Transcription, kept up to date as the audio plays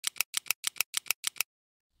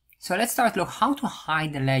So let's start to look how to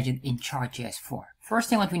hide the legend in Chart.js 4. First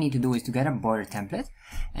thing what we need to do is to get a border template,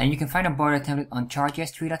 and you can find a border template on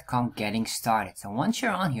chartjs3.com getting started. So once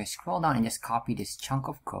you're on here, scroll down and just copy this chunk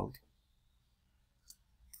of code.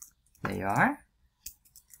 There you are.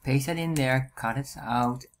 Paste it in there, cut it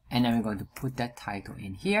out, and then we're going to put that title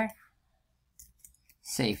in here.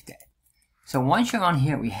 Save that. So once you're on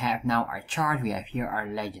here, we have now our chart, we have here our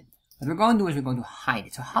legend. What we're going to do is we're going to hide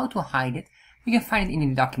it. So how to hide it? You can find it in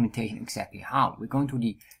the documentation exactly how. We're going to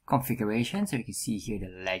the configuration, so you can see here the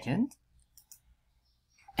legend.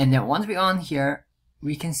 And then once we're on here,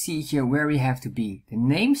 we can see here where we have to be. The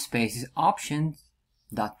namespace is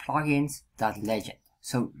options.plugins.legend.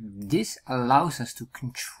 So this allows us to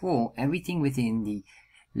control everything within the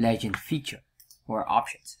legend feature or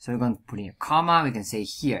options. So we're going to put in a comma. We can say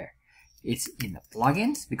here it's in the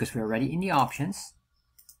plugins because we're already in the options.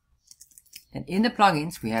 And in the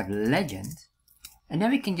plugins we have legend, and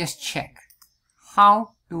then we can just check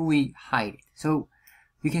how do we hide it. So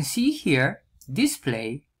we can see here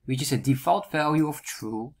display, which is a default value of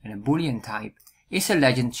true and a boolean type, is a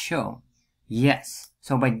legend shown. Yes.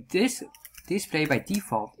 So by this display by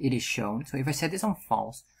default it is shown. So if I set this on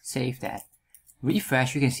false, save that,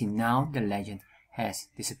 refresh, you can see now the legend has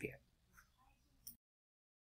disappeared.